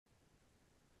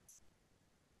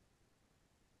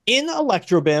In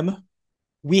ElectroBIM,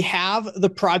 we have the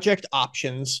project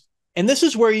options, and this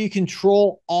is where you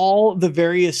control all the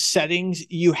various settings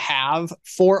you have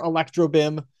for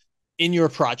ElectroBIM in your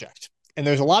project. And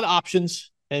there's a lot of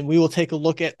options, and we will take a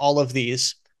look at all of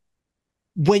these.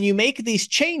 When you make these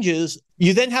changes,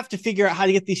 you then have to figure out how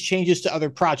to get these changes to other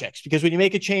projects, because when you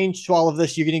make a change to all of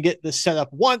this, you're going to get this set up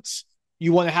once.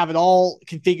 You want to have it all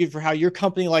configured for how your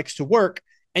company likes to work,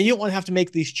 and you don't want to have to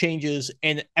make these changes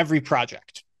in every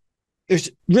project. There's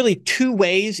really two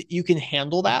ways you can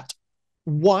handle that.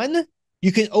 One,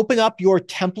 you can open up your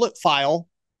template file,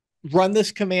 run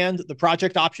this command, the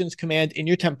project options command in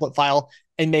your template file,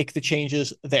 and make the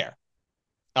changes there.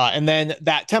 And then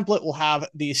that template will have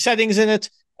the settings in it,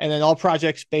 and then all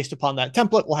projects based upon that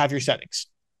template will have your settings.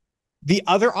 The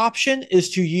other option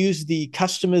is to use the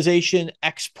customization,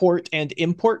 export, and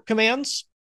import commands.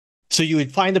 So you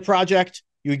would find the project,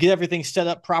 you would get everything set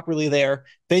up properly there.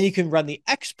 Then you can run the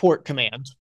export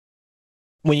command.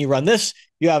 When you run this,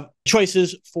 you have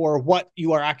choices for what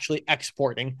you are actually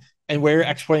exporting and where you're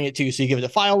exporting it to. So you give it a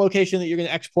file location that you're going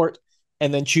to export,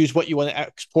 and then choose what you want to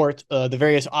export, the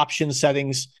various option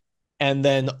settings, and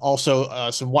then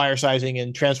also some wire sizing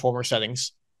and transformer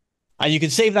settings. And you can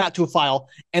save that to a file.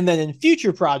 And then in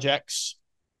future projects,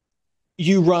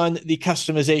 you run the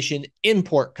customization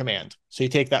import command. So you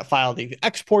take that file that you've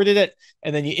exported it,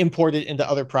 and then you import it into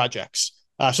other projects.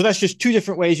 So that's just two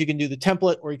different ways you can do the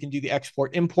template, or you can do the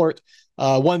export import.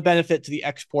 One benefit to the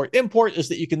export import is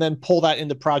that you can then pull that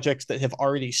into projects that have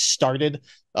already started.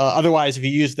 Otherwise, if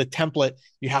you use the template,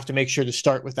 you have to make sure to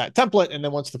start with that template. And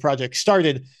then once the project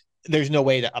started, there's no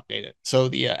way to update it. So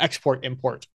the export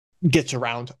import gets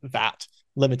around that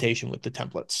limitation with the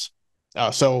templates.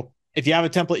 So if you have a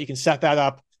template, you can set that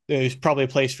up. There's probably a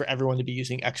place for everyone to be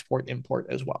using export import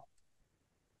as well.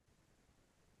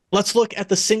 Let's look at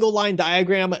the single line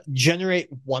diagram generate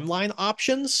one line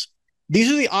options. These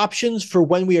are the options for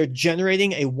when we are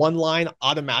generating a one line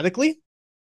automatically.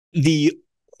 The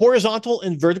horizontal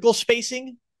and vertical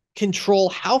spacing control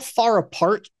how far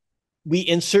apart we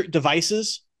insert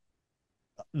devices.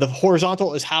 The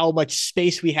horizontal is how much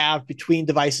space we have between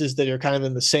devices that are kind of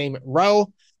in the same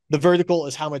row. The vertical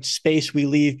is how much space we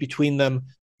leave between them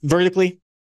vertically.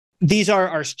 These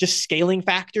are just scaling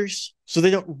factors, so they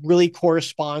don't really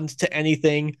correspond to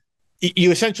anything.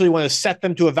 You essentially want to set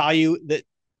them to a value that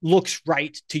looks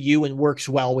right to you and works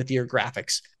well with your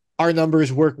graphics. Our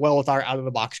numbers work well with our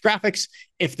out-of-the-box graphics.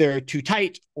 If they're too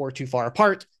tight or too far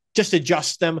apart, just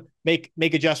adjust them, make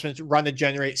adjustments, run the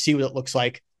generate, see what it looks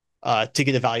like to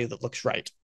get a value that looks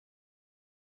right.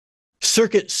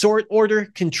 Circuit sort order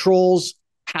controls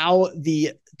how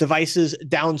the devices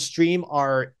downstream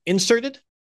are inserted.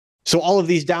 So all of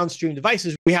these downstream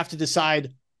devices, we have to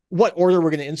decide what order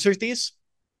we're going to insert these.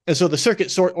 And so the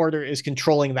circuit sort order is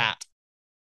controlling that.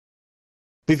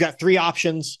 We've got three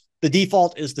options. The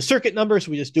default is the circuit number,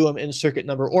 so we just do them in circuit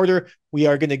number order. We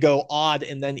are going to go odd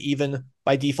and then even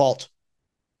by default.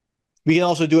 We can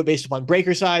also do it based upon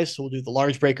breaker size. So we'll do the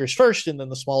large breakers first and then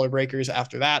the smaller breakers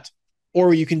after that.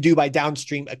 Or you can do by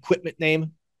downstream equipment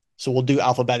name. So we'll do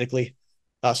alphabetically.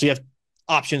 So you have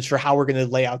options for how we're going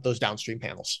to lay out those downstream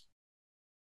panels.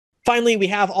 Finally, we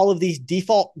have all of these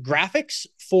default graphics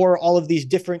for all of these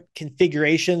different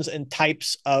configurations and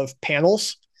types of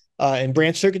panels and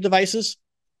branch circuit devices.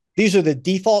 These are the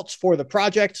defaults for the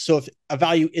project. So if a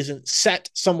value isn't set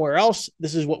somewhere else,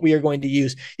 this is what we are going to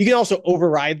use. You can also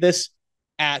override this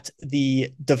at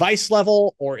the device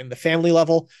level or in the family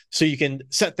level. So you can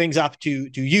set things up to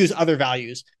use other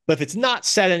values. But if it's not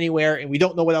set anywhere and we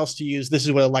don't know what else to use, this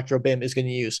is what ElectroBIM is going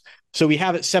to use. So we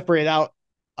have it separated out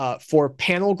for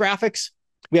panel graphics.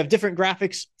 We have different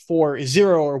graphics for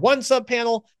 0 or 1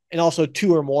 subpanel and also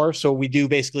 2 or more. So we do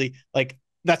basically like,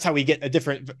 that's how we get a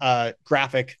different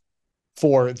graphic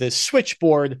for the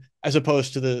switchboard as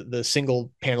opposed to the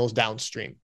single panels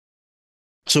downstream.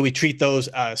 So we treat those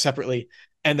separately.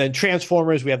 And then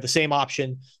transformers, we have the same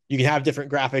option. You can have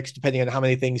different graphics depending on how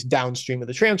many things downstream of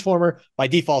the transformer. By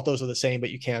default, those are the same, but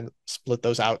you can split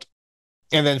those out.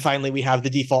 And then finally, we have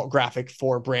the default graphic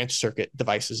for branch circuit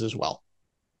devices as well.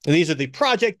 And these are the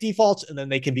project defaults, and then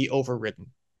they can be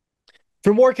overridden.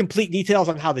 For more complete details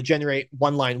on how the generate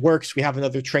one line works, we have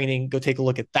another training. Go take a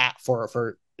look at that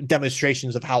for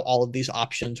demonstrations of how all of these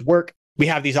options work. We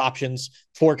have these options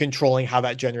for controlling how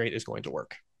that generate is going to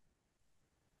work.